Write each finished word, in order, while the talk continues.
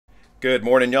Good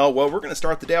morning, y'all. Well, we're going to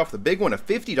start the day off with a big one, a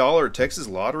 $50 Texas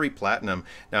Lottery Platinum.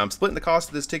 Now, I'm splitting the cost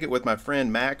of this ticket with my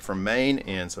friend Mac from Maine,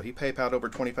 and so he PayPal'd over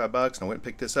 25 bucks, and I went and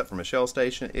picked this up from a Shell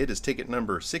station. It is ticket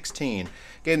number 16.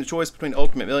 Gave him the choice between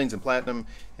Ultimate Millions and Platinum,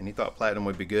 and he thought Platinum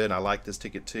would be good, and I like this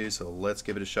ticket too, so let's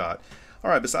give it a shot.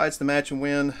 All right, besides the match and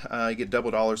win, you get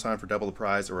double dollar sign for double the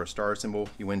prize, or a star symbol,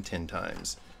 you win 10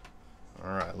 times.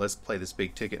 All right, let's play this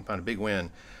big ticket and find a big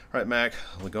win. All right, Mac,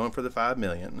 we're going for the 5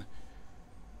 million.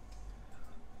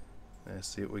 Let's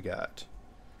see what we got.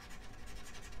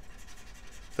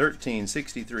 13,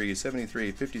 63,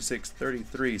 73, 56,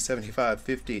 33, 75,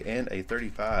 50, and a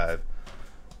 35.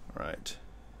 All right.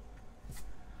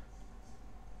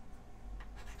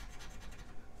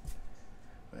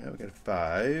 Well, we got a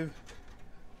 5,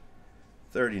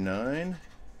 39,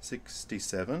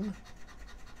 67,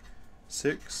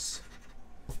 6,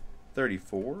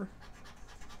 34,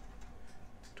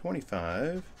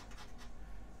 25,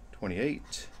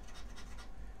 28,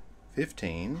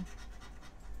 15,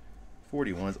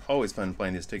 41. It's always fun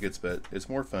playing these tickets, but it's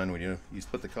more fun when you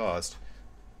split the cost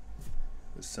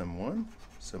with someone.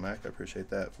 So Mac, I appreciate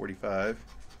that. 45,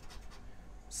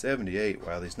 78.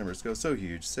 Wow, these numbers go so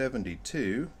huge.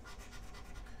 72,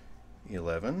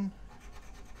 11,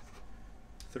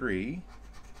 3,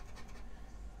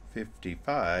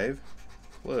 55,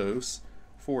 close,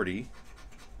 40,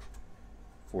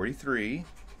 43,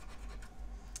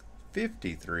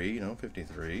 53, no,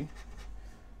 53,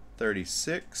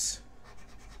 36,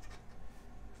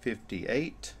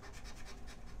 58,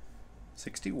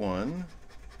 61,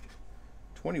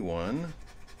 21,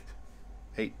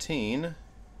 18,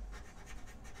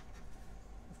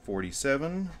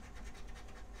 47,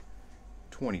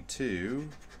 22,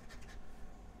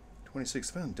 26,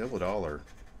 found double dollar,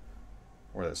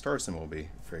 or that star symbol will be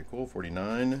very cool.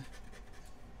 49,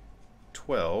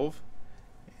 12.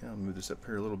 I'll move this up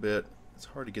here a little bit. It's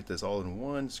hard to get this all in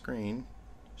one screen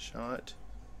shot.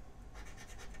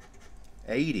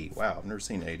 80. Wow, I've never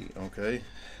seen 80. Okay.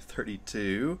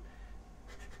 32.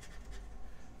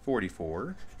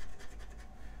 44.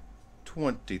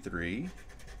 23.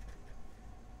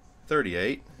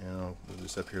 38. And I'll move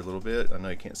this up here a little bit. I know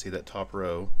you can't see that top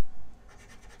row.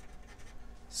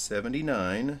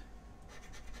 79.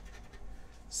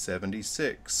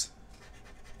 76.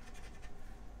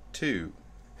 2.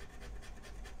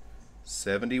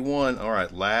 71. All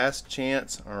right, last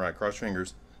chance. All right, cross your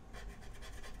fingers.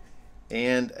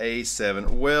 And a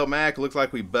 7. Well, Mac, looks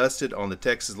like we busted on the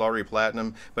Texas Lottery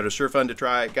Platinum, but it was sure fun to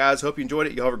try it. Guys, hope you enjoyed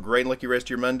it. Y'all have a great and lucky rest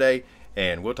of your Monday,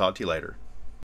 and we'll talk to you later.